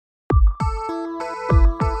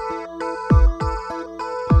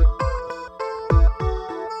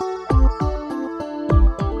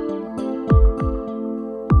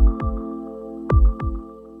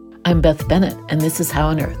I'm Beth Bennett, and this is How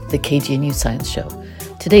on Earth, the KGNU Science Show.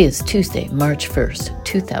 Today is Tuesday, March 1st,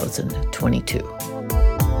 2022.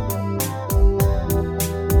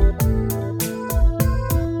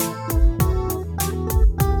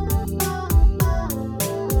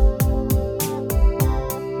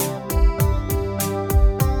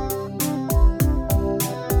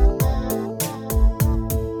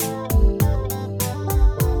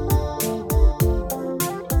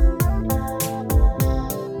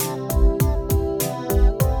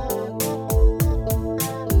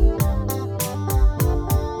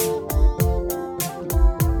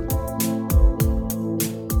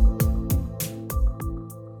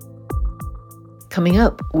 Coming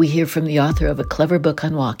up, we hear from the author of a clever book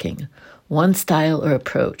on walking, one style or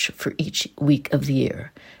approach for each week of the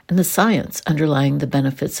year, and the science underlying the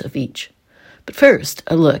benefits of each. But first,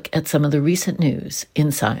 a look at some of the recent news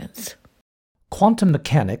in science. Quantum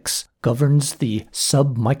mechanics governs the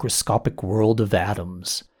submicroscopic world of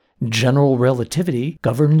atoms. General relativity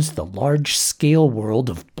governs the large-scale world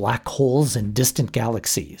of black holes and distant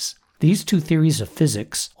galaxies. These two theories of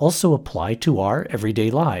physics also apply to our everyday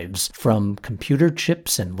lives, from computer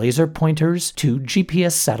chips and laser pointers to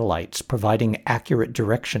GPS satellites providing accurate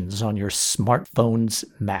directions on your smartphone's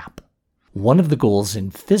map. One of the goals in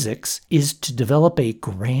physics is to develop a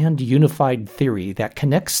grand unified theory that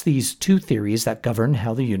connects these two theories that govern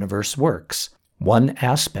how the universe works. One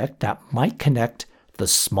aspect that might connect the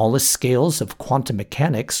smallest scales of quantum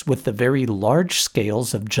mechanics with the very large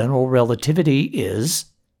scales of general relativity is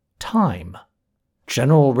time.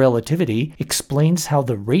 General relativity explains how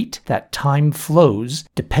the rate that time flows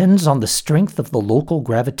depends on the strength of the local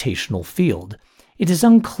gravitational field. It is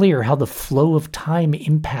unclear how the flow of time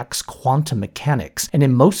impacts quantum mechanics, and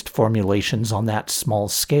in most formulations on that small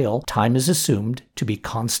scale, time is assumed to be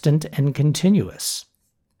constant and continuous.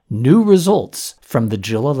 New results from the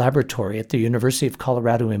JILA laboratory at the University of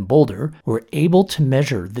Colorado in Boulder were able to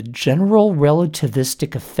measure the general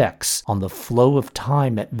relativistic effects on the flow of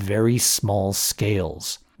time at very small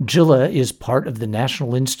scales. JILA is part of the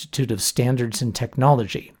National Institute of Standards and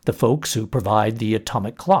Technology, the folks who provide the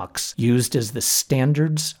atomic clocks used as the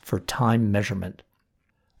standards for time measurement.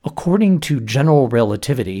 According to general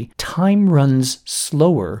relativity, time runs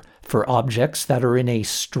slower for objects that are in a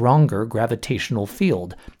stronger gravitational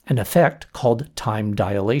field, an effect called time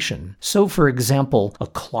dilation. So, for example, a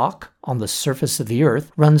clock on the surface of the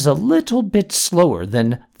Earth runs a little bit slower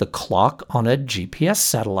than the clock on a GPS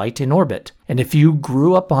satellite in orbit. And if you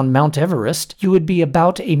grew up on Mount Everest, you would be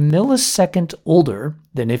about a millisecond older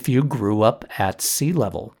than if you grew up at sea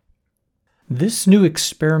level. This new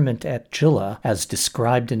experiment at JILA, as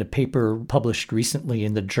described in a paper published recently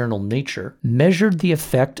in the journal Nature, measured the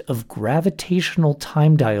effect of gravitational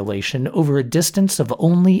time dilation over a distance of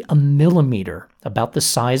only a millimeter, about the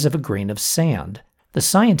size of a grain of sand. The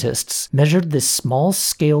scientists measured this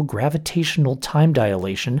small-scale gravitational time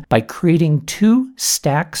dilation by creating two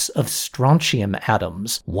stacks of strontium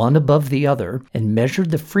atoms, one above the other, and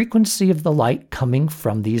measured the frequency of the light coming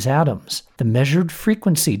from these atoms. The measured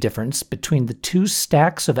frequency difference between the two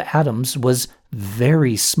stacks of atoms was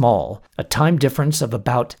very small, a time difference of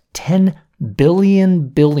about 10 billion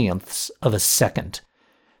billionths of a second.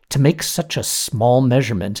 To make such a small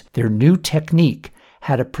measurement, their new technique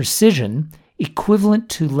had a precision equivalent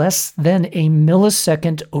to less than a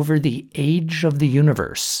millisecond over the age of the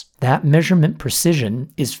universe. That measurement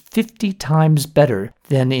precision is 50 times better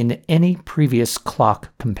than in any previous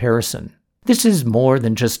clock comparison. This is more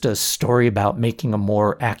than just a story about making a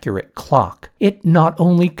more accurate clock. It not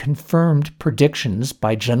only confirmed predictions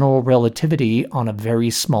by general relativity on a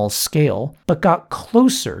very small scale, but got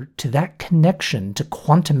closer to that connection to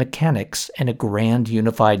quantum mechanics and a grand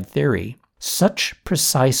unified theory. Such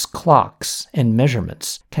precise clocks and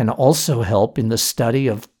measurements can also help in the study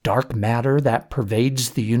of dark matter that pervades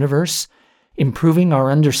the universe, improving our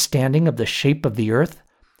understanding of the shape of the Earth,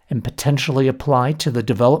 and potentially apply to the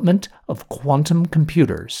development of quantum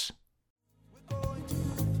computers.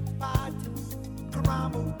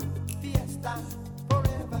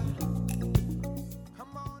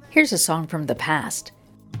 Here's a song from the past.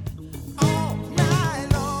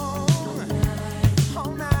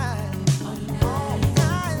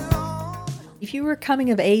 If you were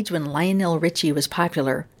coming of age when Lionel Richie was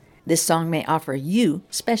popular, this song may offer you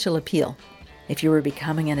special appeal. If you were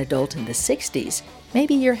becoming an adult in the 60s,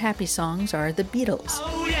 maybe your happy songs are the Beatles.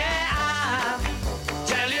 Oh yeah, I'll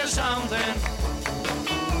tell you something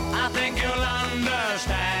I think you'll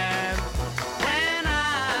understand when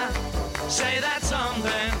I say that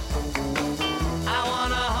something I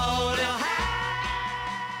want to hold your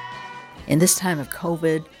hand. In this time of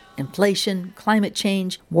COVID, inflation, climate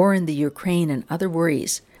change, war in the Ukraine, and other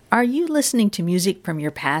worries. Are you listening to music from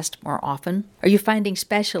your past more often? Are you finding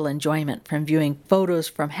special enjoyment from viewing photos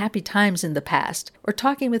from happy times in the past or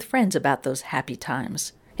talking with friends about those happy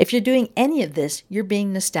times? If you're doing any of this, you're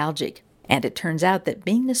being nostalgic. And it turns out that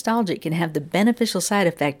being nostalgic can have the beneficial side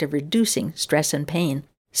effect of reducing stress and pain.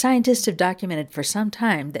 Scientists have documented for some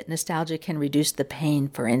time that nostalgia can reduce the pain,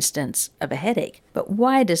 for instance, of a headache. But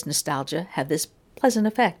why does nostalgia have this pleasant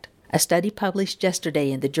effect? A study published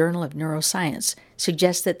yesterday in the Journal of Neuroscience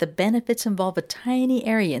suggests that the benefits involve a tiny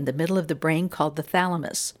area in the middle of the brain called the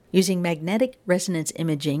thalamus. Using magnetic resonance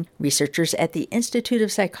imaging, researchers at the Institute of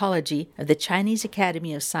Psychology of the Chinese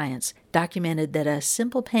Academy of Science documented that a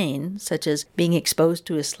simple pain, such as being exposed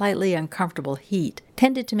to a slightly uncomfortable heat,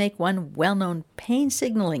 tended to make one well-known pain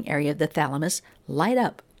signaling area of the thalamus light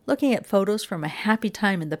up. Looking at photos from a happy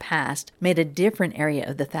time in the past made a different area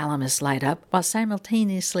of the thalamus light up, while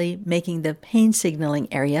simultaneously making the pain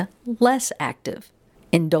signaling area less active.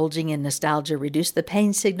 Indulging in nostalgia reduced the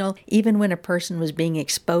pain signal even when a person was being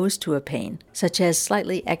exposed to a pain, such as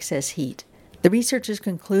slightly excess heat. The researchers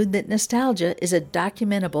conclude that nostalgia is a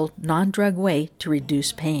documentable, non-drug way to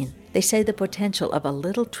reduce pain. They say the potential of a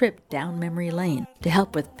little trip down memory lane to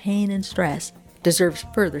help with pain and stress deserves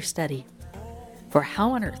further study. For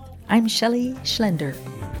How on Earth, I'm Shelley Schlender.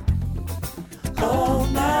 All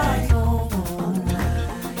night long,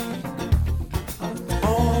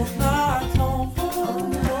 all night long,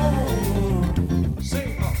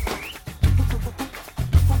 sing on.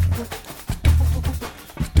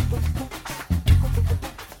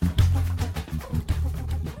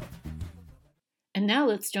 And now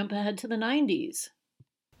let's jump ahead to the 90s.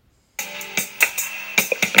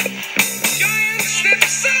 Giant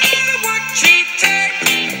steps are what you take,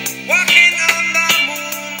 walking on the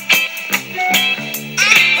moon. I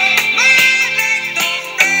hope my leg don't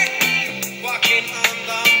break, walking on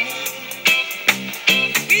the moon.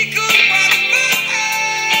 We could walk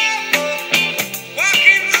forever,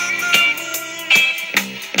 walking on the moon.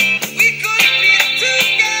 We could be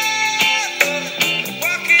together,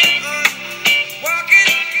 walking on the moon.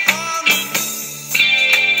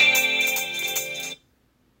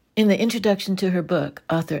 In the introduction to her book,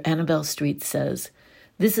 author Annabelle Street says,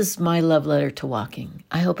 "This is my love letter to walking.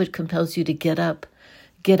 I hope it compels you to get up,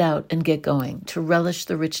 get out, and get going, to relish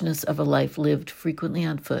the richness of a life lived frequently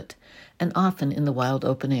on foot and often in the wild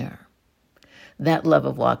open air." That love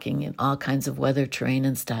of walking in all kinds of weather, terrain,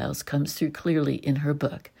 and styles comes through clearly in her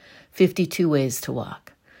book, 52 Ways to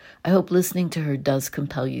Walk. I hope listening to her does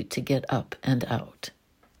compel you to get up and out.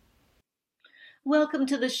 Welcome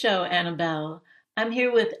to the show, Annabelle. I'm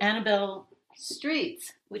here with Annabelle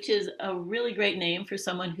Streets, which is a really great name for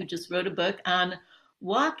someone who just wrote a book on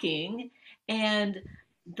walking. And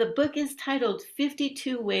the book is titled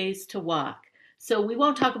 52 Ways to Walk. So we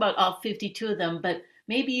won't talk about all 52 of them, but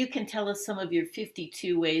maybe you can tell us some of your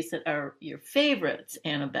 52 ways that are your favorites,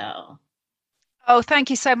 Annabelle. Oh, thank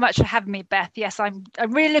you so much for having me, Beth. Yes, I'm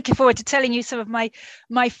really looking forward to telling you some of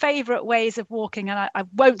my favorite ways of walking, and I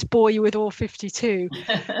won't bore you with all 52.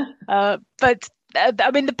 But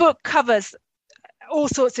I mean, the book covers all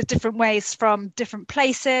sorts of different ways from different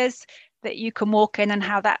places that you can walk in and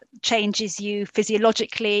how that changes you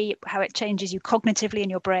physiologically, how it changes you cognitively in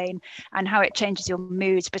your brain, and how it changes your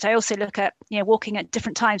moods. But I also look at, walking at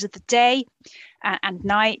different times of the day and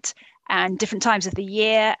night, and different times of the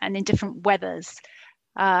year, and in different weathers.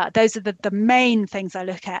 Those are the main things I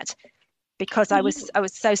look at, because I was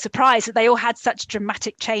so surprised that they all had such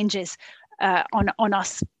dramatic changes on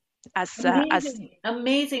us as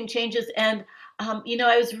amazing changes. And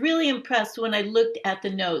I was really impressed when I looked at the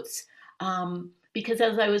notes, because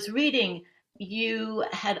as I was reading, you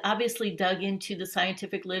had obviously dug into the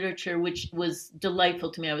scientific literature, which was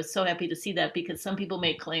delightful to me. I was so happy to see that, because some people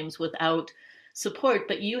make claims without support,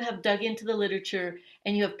 but you have dug into the literature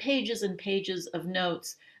and you have pages and pages of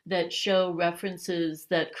notes that show references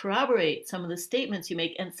that corroborate some of the statements you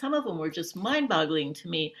make, and some of them were just mind-boggling to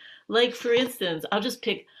me. Like, for instance, I'll just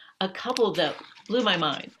pick a couple that blew my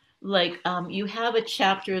mind. Like, you have a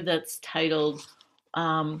chapter that's titled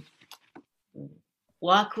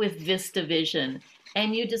Walk with Vista Vision,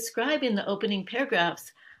 and you describe in the opening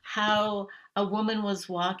paragraphs how a woman was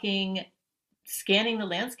walking, scanning the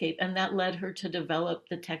landscape, and that led her to develop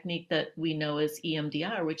the technique that we know as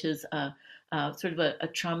EMDR, which is sort of a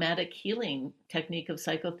traumatic healing technique of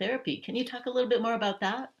psychotherapy. Can you talk a little bit more about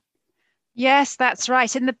that? Yes, that's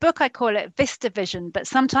right. In the book, I call it Vista Vision, but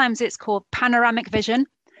sometimes it's called panoramic vision.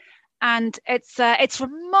 And it's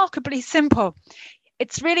remarkably simple.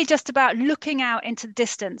 It's really just about looking out into the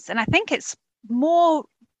distance. And I think it's more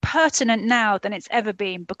pertinent now than it's ever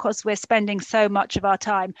been, because we're spending so much of our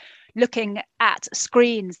time looking at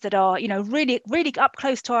screens that are, really, really up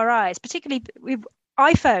close to our eyes, particularly with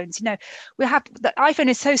iPhones. We have the iPhone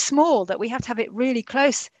is so small that we have to have it really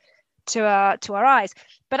close to our eyes.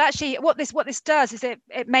 But actually what this does is it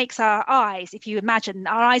makes our eyes, if you imagine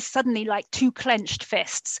our eyes suddenly like two clenched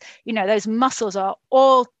fists, those muscles are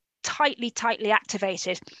all tightly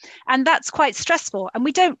activated, and that's quite stressful, and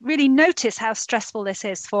we don't really notice how stressful this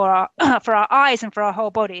is for our for our eyes and for our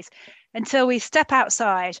whole bodies until we step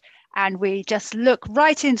outside and we just look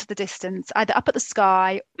right into the distance, either up at the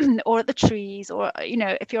sky or at the trees, or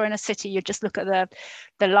if you're in a city, you just look at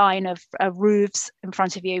the line of roofs in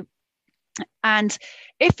front of you. And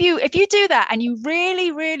if you do that and you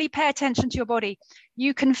really, really pay attention to your body,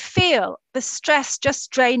 you can feel the stress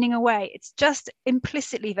just draining away. It's just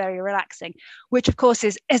implicitly very relaxing, which of course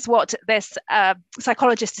is what this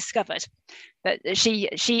psychologist discovered. That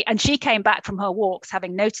she came back from her walks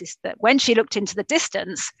having noticed that when she looked into the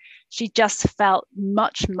distance, she just felt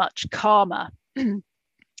much, much calmer. And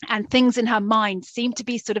things in her mind seemed to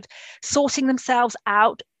be sort of sorting themselves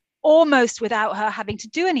out almost without her having to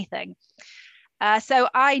do anything. So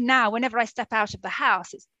I now, whenever I step out of the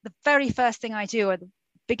house, it's the very first thing I do at the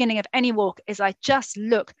beginning of any walk is I just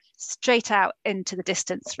look straight out into the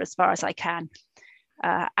distance for as far as I can.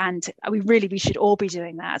 And we should all be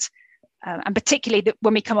doing that. And particularly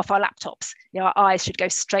when we come off our laptops, our eyes should go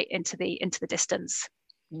straight into the distance.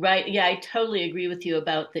 Right. Yeah, I totally agree with you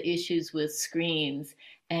about the issues with screens.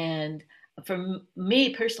 And for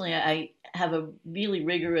me personally, I have a really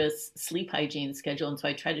rigorous sleep hygiene schedule. And so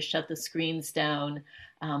I try to shut the screens down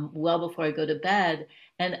well before I go to bed.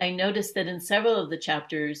 And I noticed that in several of the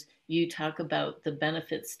chapters, you talk about the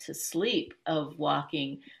benefits to sleep of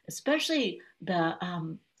walking, especially the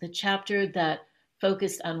chapter that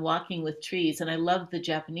focused on walking with trees. And I love the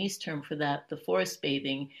Japanese term for that, the forest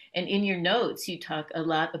bathing. And in your notes, you talk a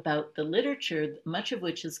lot about the literature, much of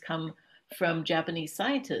which has come from Japanese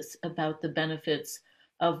scientists about the benefits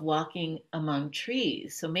of walking among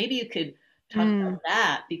trees. So maybe you could talk about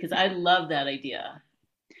that, because I love that idea.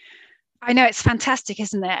 I know, it's fantastic,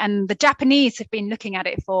 isn't it? And the Japanese have been looking at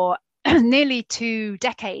it for nearly 2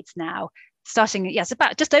 decades now. It's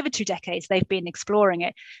about just over 2 decades they've been exploring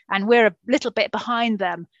it, and we're a little bit behind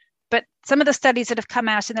them. But some of the studies that have come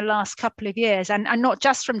out in the last couple of years, and not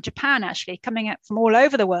just from Japan, actually, coming out from all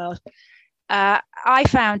over the world, I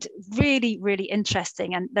found really, really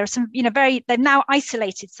interesting. And there are some, they've now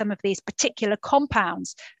isolated some of these particular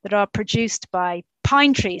compounds that are produced by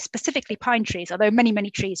pine trees, specifically pine trees, although many, many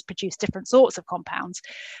trees produce different sorts of compounds.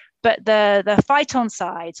 But the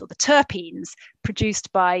phytoncides or the terpenes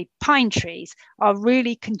produced by pine trees are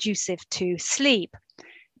really conducive to sleep.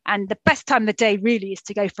 And the best time of the day really is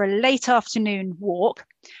to go for a late afternoon walk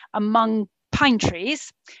among pine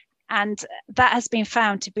trees. And that has been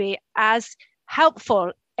found to be as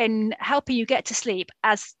helpful in helping you get to sleep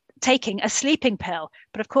as taking a sleeping pill,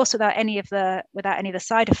 but of course without any of the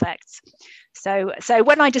side effects. So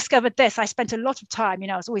when I discovered this, I spent a lot of time,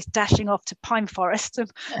 I was always dashing off to pine forests, and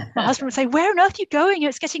my husband would say, "Where on earth are you going?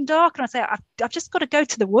 It's getting dark." And I'd say, I've just got to go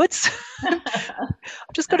to the woods.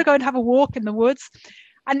 I've just got to go and have a walk in the woods.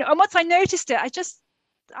 And once I noticed it,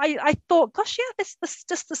 I thought, gosh, yeah, this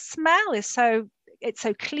just the smell is so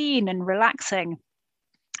clean and relaxing.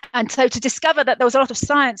 And so to discover that there was a lot of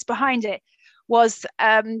science behind it was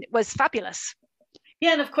fabulous.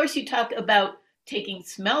 Yeah, and of course you talk about taking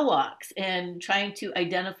smell walks and trying to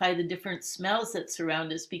identify the different smells that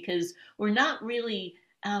surround us, because we're not really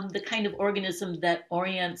the kind of organism that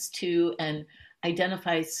orients to and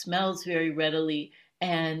identifies smells very readily.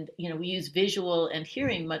 And, we use visual and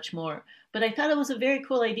hearing much more. But I thought it was a very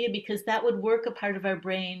cool idea, because that would work a part of our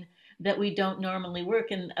brain that we don't normally work.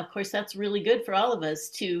 And of course, that's really good for all of us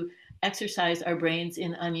to exercise our brains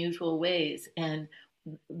in unusual ways. And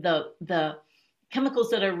the chemicals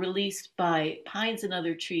that are released by pines and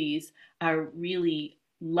other trees are really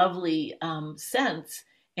lovely scents,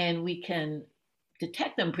 and we can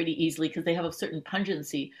detect them pretty easily because they have a certain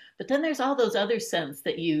pungency. But then there's all those other scents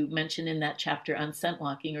that you mentioned in that chapter on scent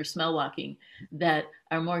walking or smell walking that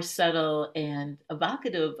are more subtle and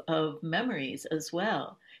evocative of memories as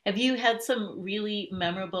well. Have you had some really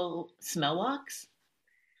memorable smell walks?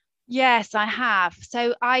 Yes, I have.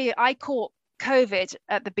 So I caught COVID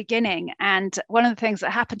at the beginning, and one of the things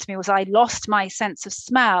that happened to me was I lost my sense of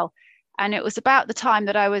smell. And it was about the time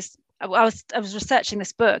that I was researching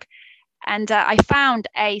this book, and I found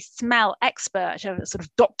a smell expert, a sort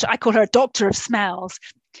of doctor. I call her a doctor of smells.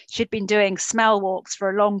 She'd been doing smell walks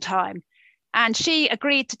for a long time, And she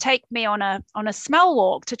agreed to take me on a smell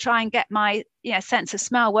walk to try and get my sense of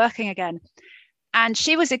smell working again. And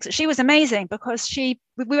she was amazing, because we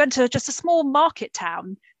went to just a small market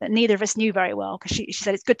town that neither of us knew very well, because she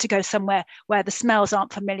said it's good to go somewhere where the smells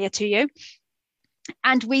aren't familiar to you.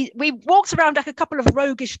 And we walked around like a couple of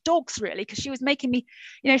roguish dogs, really, because she was making me,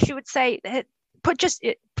 she would say, put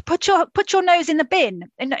your nose in the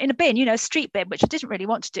bin, in a bin, street bin, which I didn't really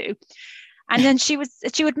want to do. And then she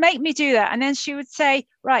would make me do that. And then she would say,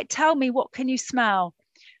 right, tell me, what can you smell?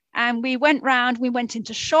 And we went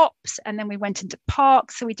into shops, and then we went into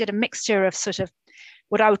parks. So we did a mixture of sort of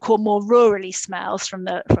what I would call more rurally smells from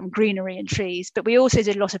greenery and trees. But we also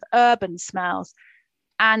did a lot of urban smells.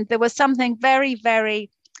 And there was something very, very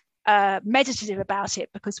meditative about it,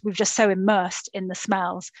 because we were just so immersed in the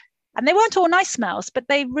smells. And they weren't all nice smells, but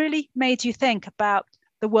they really made you think about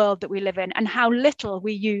the world that we live in and how little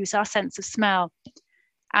we use our sense of smell.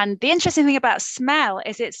 And the interesting thing about smell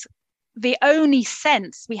is it's the only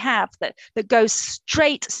sense we have that goes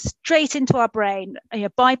straight into our brain,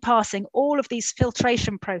 bypassing all of these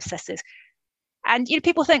filtration processes. And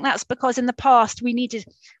people think that's because in the past we needed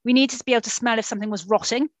to be able to smell if something was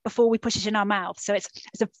rotting before we put it in our mouth. So it's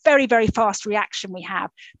a very, very fast reaction we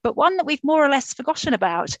have, but one that we've more or less forgotten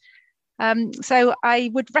about. So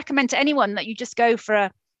I would recommend to anyone that you just go for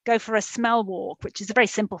a smell walk, which is a very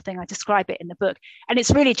simple thing. I describe it in the book, and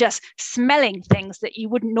it's really just smelling things that you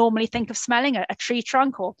wouldn't normally think of smelling, a tree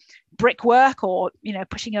trunk or brickwork, or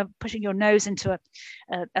pushing your nose into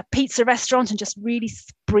a pizza restaurant and just really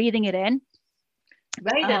breathing it in.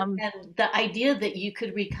 Right. And the idea that you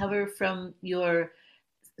could recover from your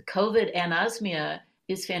COVID anosmia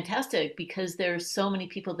is fantastic, because there's so many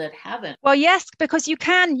people that haven't. Well, yes, because you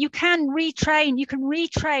can retrain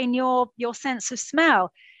your sense of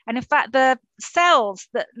smell. And in fact, the cells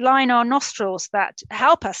that line our nostrils that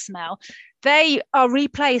help us smell, they are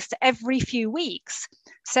replaced every few weeks.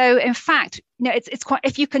 So in fact, it's quite,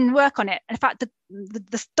 if you can work on it. In fact,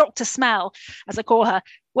 the Dr. Smell, as I call her,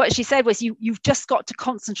 what she said was you've just got to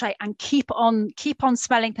concentrate and keep on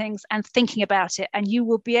smelling things and thinking about it, and you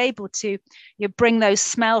will be able to bring those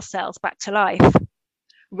smell cells back to life.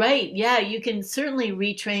 Right. Yeah, you can certainly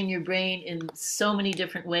retrain your brain in so many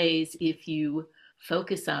different ways if you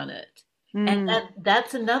focus on it. And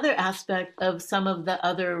that's another aspect of some of the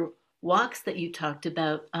other walks that you talked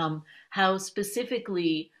about, how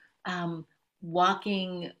specifically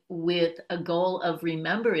walking with a goal of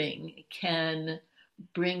remembering can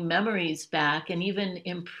bring memories back and even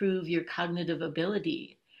improve your cognitive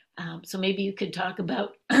ability. So maybe you could talk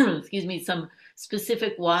about, excuse me, some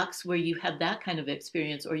specific walks where you had that kind of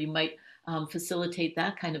experience, or you might facilitate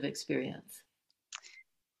that kind of experience.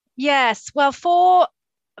 Yes, well, for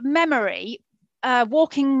memory,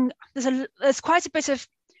 walking, there's quite a bit of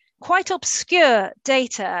quite obscure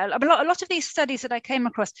data. A lot of these studies that I came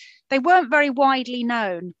across, they weren't very widely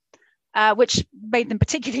known, which made them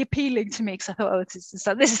particularly appealing to me, because I thought, oh, this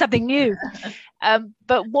is something new.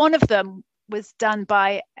 But one of them was done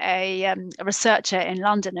by a researcher in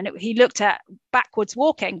London, and he looked at backwards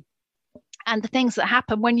walking and the things that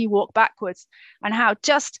happen when you walk backwards, and how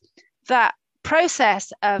just that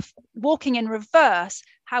process of walking in reverse,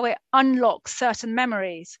 how it unlocks certain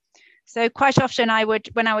memories. So quite often a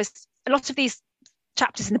lot of these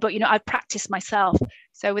chapters in the book, I practiced myself.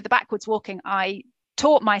 So with the backwards walking, I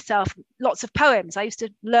taught myself lots of poems. I used to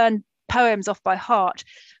learn poems off by heart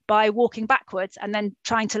by walking backwards, and then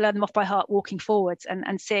trying to learn them off by heart walking forwards,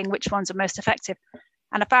 and seeing which ones are most effective.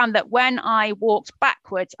 And I found that when I walked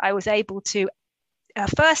backwards, I was able to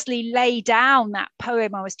firstly lay down that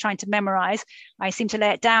poem I was trying to memorize. I seemed to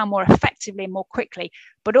lay it down more effectively and more quickly.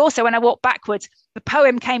 But also when I walked backwards, the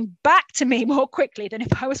poem came back to me more quickly than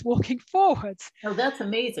if I was walking forwards. Oh, that's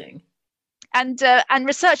amazing. And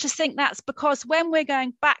researchers think that's because when we're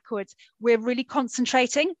going backwards, we're really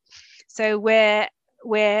concentrating. So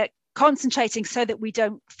we're concentrating so that we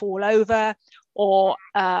don't fall over or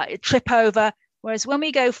trip over. Whereas when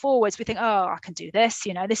we go forwards, we think, oh, I can do this.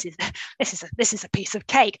 This is a piece of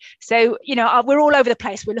cake. So we're all over the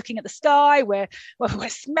place. We're looking at the sky. We're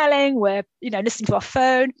smelling. We're listening to our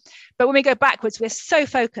phone. But when we go backwards, we're so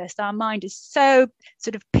focused. Our mind is so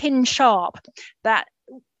sort of pin sharp that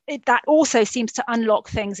that also seems to unlock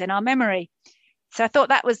things in our memory. So I thought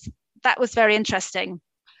that was very interesting.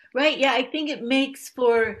 Right. Yeah, I think it makes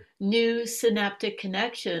for new synaptic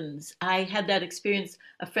connections. I had that experience.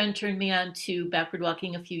 A friend turned me on to backward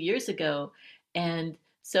walking a few years ago. And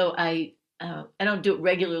so I don't do it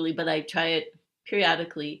regularly, but I try it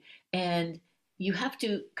periodically. And you have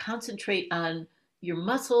to concentrate on your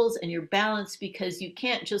muscles and your balance, because you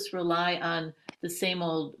can't just rely on the same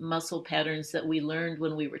old muscle patterns that we learned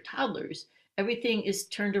when we were toddlers. Everything is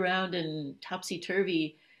turned around and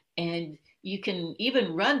topsy-turvy, and you can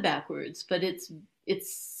even run backwards, but it's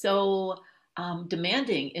so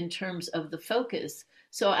demanding in terms of the focus.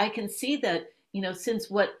 So I can see that, since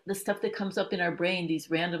what the stuff that comes up in our brain, these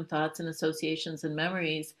random thoughts and associations and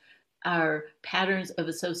memories, are patterns of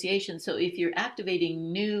association. So if you're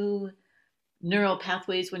activating new neural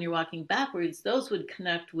pathways when you're walking backwards, those would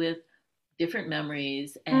connect with different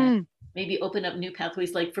memories and maybe open up new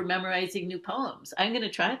pathways, like for memorizing new poems. I'm going to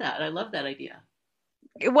try that. I love that idea.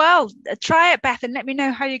 Well, try it, Beth, and let me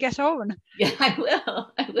know how you get on. Yeah, I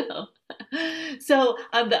will. So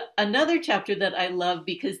another chapter that I love,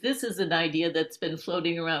 because this is an idea that's been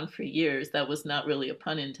floating around for years. That was not really a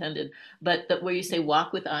pun intended, but where you say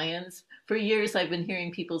walk with ions. For years, I've been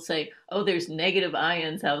hearing people say, oh, there's negative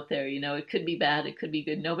ions out there. It could be bad, it could be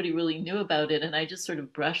good. Nobody really knew about it. And I just sort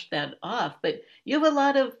of brushed that off. But you have a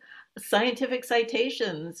lot of scientific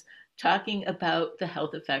citations talking about the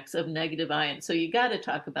health effects of negative ions. So you got to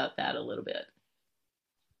talk about that a little bit.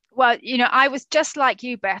 Well, I was just like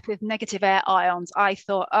you, Beth, with negative air ions. I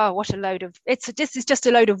thought, oh, what a load of, this is just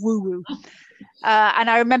a load of woo-woo. And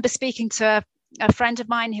I remember speaking to a friend of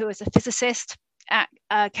mine who was a physicist at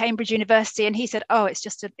Cambridge University, and he said, oh, it's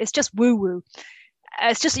just woo-woo.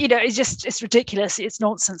 It's just, it's ridiculous. It's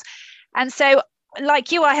nonsense. And so,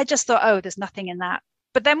 like you, I had just thought, oh, there's nothing in that.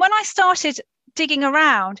 But then when I started digging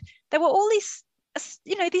around, there were all these,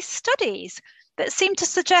 these studies that seem to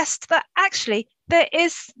suggest that actually there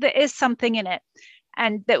is something in it,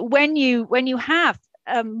 and that when you have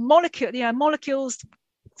a molecules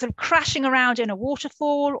sort of crashing around in a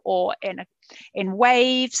waterfall or in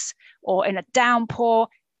waves or in a downpour,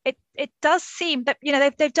 it does seem that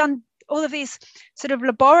they've done all of these sort of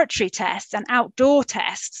laboratory tests and outdoor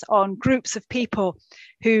tests on groups of people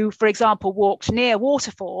who, for example, walked near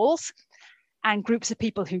waterfalls, and groups of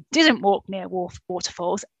people who didn't walk near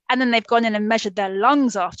waterfalls, and then they've gone in and measured their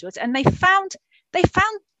lungs afterwards, and they found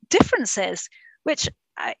differences, which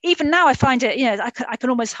even now I find it, I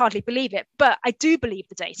can almost hardly believe it, but I do believe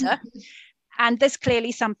the data, and there's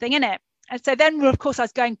clearly something in it. And so then, of course, I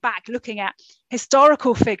was going back, looking at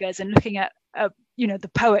historical figures and looking at,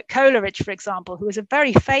 the poet Coleridge, for example, who was a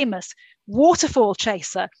very famous waterfall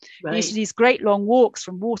chaser. Right. He used to do these great long walks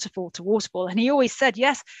from waterfall to waterfall. And he always said,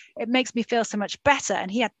 yes, it makes me feel so much better.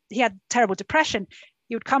 And he had terrible depression.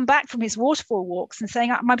 He would come back from his waterfall walks and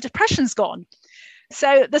saying, my depression's gone.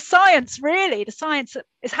 So the science that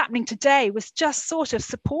is happening today was just sort of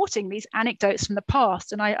supporting these anecdotes from the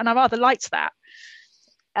past. And I rather liked that.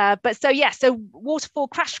 So waterfall,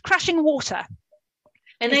 crashing water.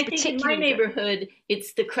 And I think in my neighborhood,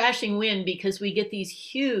 it's the crashing wind, because we get these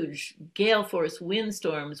huge gale force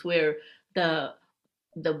windstorms where the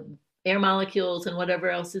air molecules and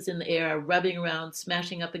whatever else is in the air are rubbing around,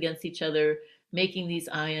 smashing up against each other, making these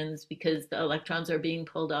ions because the electrons are being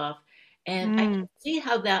pulled off. And I can see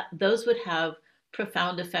how those would have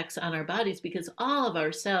profound effects on our bodies, because all of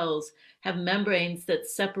our cells have membranes that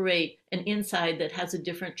separate an inside that has a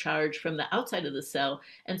different charge from the outside of the cell.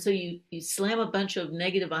 And so you slam a bunch of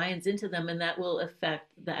negative ions into them, and that will affect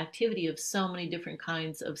the activity of so many different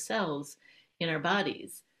kinds of cells in our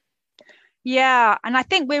bodies. Yeah, and I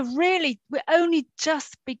think we're only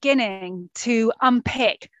just beginning to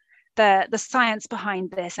unpick the science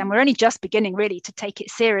behind this, and we're only just beginning really to take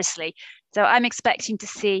it seriously. So I'm expecting to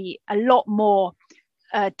see a lot more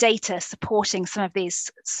data supporting some of these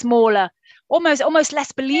smaller, almost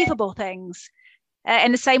less believable things.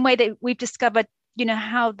 In the same way that we've discovered,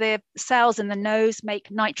 how the cells in the nose make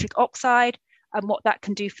nitric oxide and what that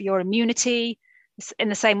can do for your immunity. In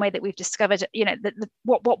the same way that we've discovered,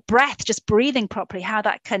 what breath, just breathing properly, how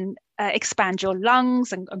that can expand your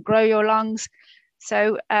lungs and grow your lungs.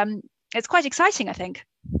 So it's quite exciting, I think.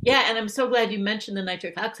 Yeah, and I'm so glad you mentioned the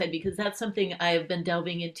nitric oxide, because that's something I have been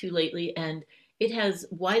delving into lately, and it has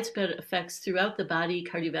widespread effects throughout the body,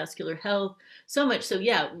 cardiovascular health, so much. So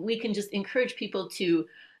yeah, we can just encourage people to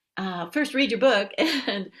first read your book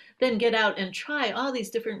and then get out and try all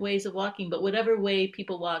these different ways of walking. But whatever way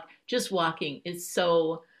people walk, just walking is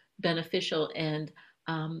so beneficial. And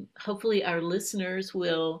hopefully our listeners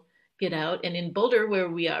will get out. And in Boulder, where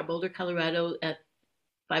we are, Boulder, Colorado, at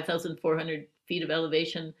 5,400 feet of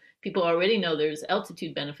elevation, people already know there's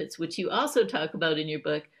altitude benefits, which you also talk about in your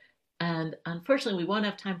book. And unfortunately, we won't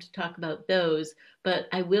have time to talk about those, but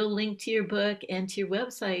I will link to your book and to your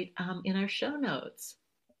website in our show notes.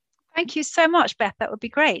 Thank you so much, Beth. That would be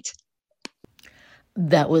great.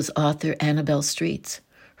 That was author Annabelle Streets.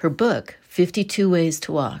 Her book, 52 Ways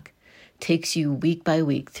to Walk, takes you week by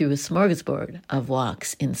week through a smorgasbord of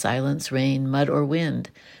walks in silence, rain, mud, or wind,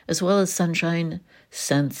 as well as sunshine,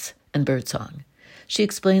 scents, and birdsong. She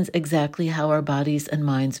explains exactly how our bodies and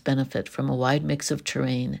minds benefit from a wide mix of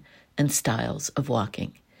terrain and styles of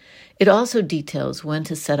walking. It also details when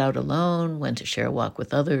to set out alone, when to share a walk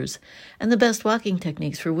with others, and the best walking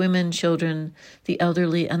techniques for women, children, the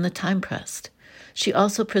elderly, and the time-pressed. She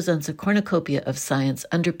also presents a cornucopia of science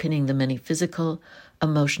underpinning the many physical,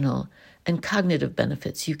 emotional, and cognitive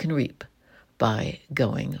benefits you can reap by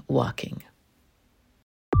going walking.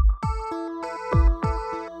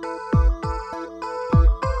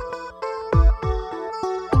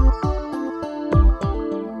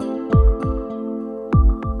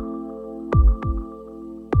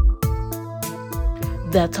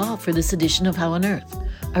 That's all for this edition of How on Earth.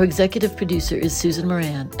 Our executive producer is Susan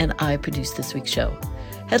Moran, and I produced this week's show.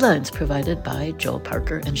 Headlines provided by Joel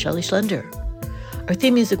Parker and Shelley Schlender. Our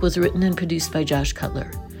theme music was written and produced by Josh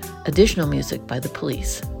Cutler. Additional music by The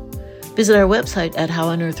Police. Visit our website at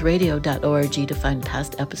howonearthradio.org to find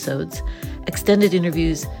past episodes, extended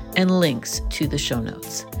interviews, and links to the show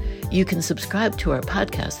notes. You can subscribe to our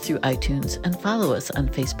podcast through iTunes and follow us on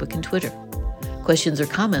Facebook and Twitter. Questions or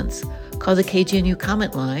comments? Call the KGNU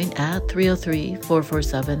comment line at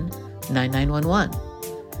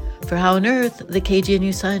 303-447-9911. For How on Earth, the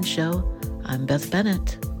KGNU Science Show, I'm Beth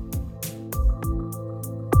Bennett.